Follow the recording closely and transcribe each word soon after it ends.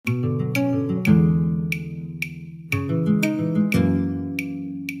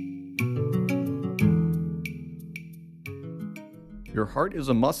Your heart is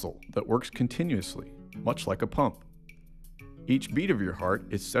a muscle that works continuously, much like a pump. Each beat of your heart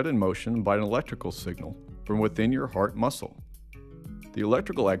is set in motion by an electrical signal from within your heart muscle. The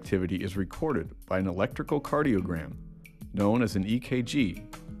electrical activity is recorded by an electrical cardiogram, known as an EKG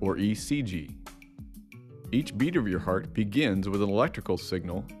or ECG. Each beat of your heart begins with an electrical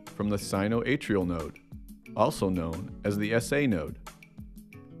signal from the sinoatrial node, also known as the SA node.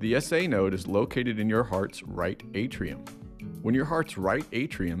 The SA node is located in your heart's right atrium. When your heart's right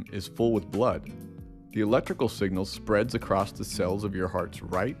atrium is full with blood, the electrical signal spreads across the cells of your heart's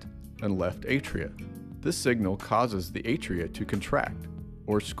right and left atria. This signal causes the atria to contract,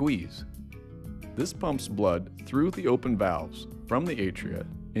 or squeeze. This pumps blood through the open valves from the atria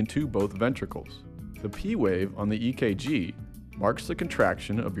into both ventricles. The P wave on the EKG marks the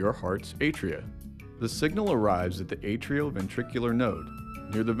contraction of your heart's atria. The signal arrives at the atrioventricular node,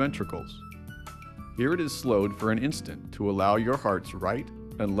 near the ventricles. Here it is slowed for an instant to allow your heart's right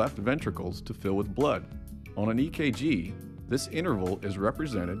and left ventricles to fill with blood. On an EKG, this interval is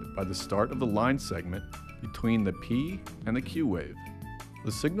represented by the start of the line segment between the P and the Q wave.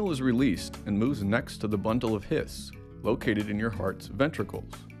 The signal is released and moves next to the bundle of His, located in your heart's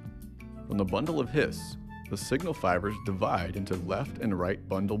ventricles. From the bundle of His, the signal fibers divide into left and right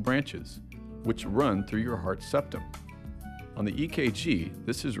bundle branches, which run through your heart septum. On the EKG,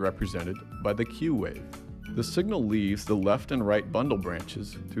 this is represented by the Q wave. The signal leaves the left and right bundle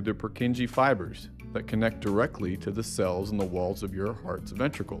branches through the Purkinje fibers that connect directly to the cells in the walls of your heart's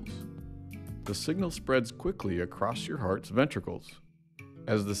ventricles. The signal spreads quickly across your heart's ventricles.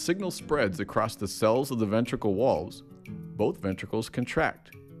 As the signal spreads across the cells of the ventricle walls, both ventricles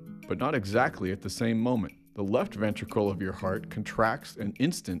contract, but not exactly at the same moment. The left ventricle of your heart contracts an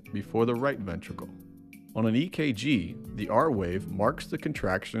instant before the right ventricle. On an EKG, the R wave marks the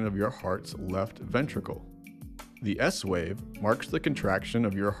contraction of your heart's left ventricle. The S wave marks the contraction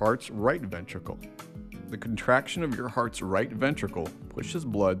of your heart's right ventricle. The contraction of your heart's right ventricle pushes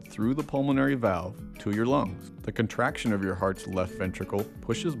blood through the pulmonary valve to your lungs. The contraction of your heart's left ventricle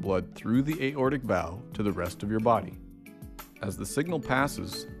pushes blood through the aortic valve to the rest of your body. As the signal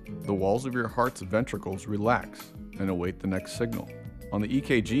passes, the walls of your heart's ventricles relax and await the next signal. On the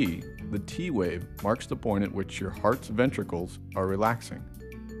EKG, the T wave marks the point at which your heart's ventricles are relaxing.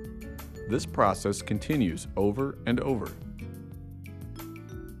 This process continues over and over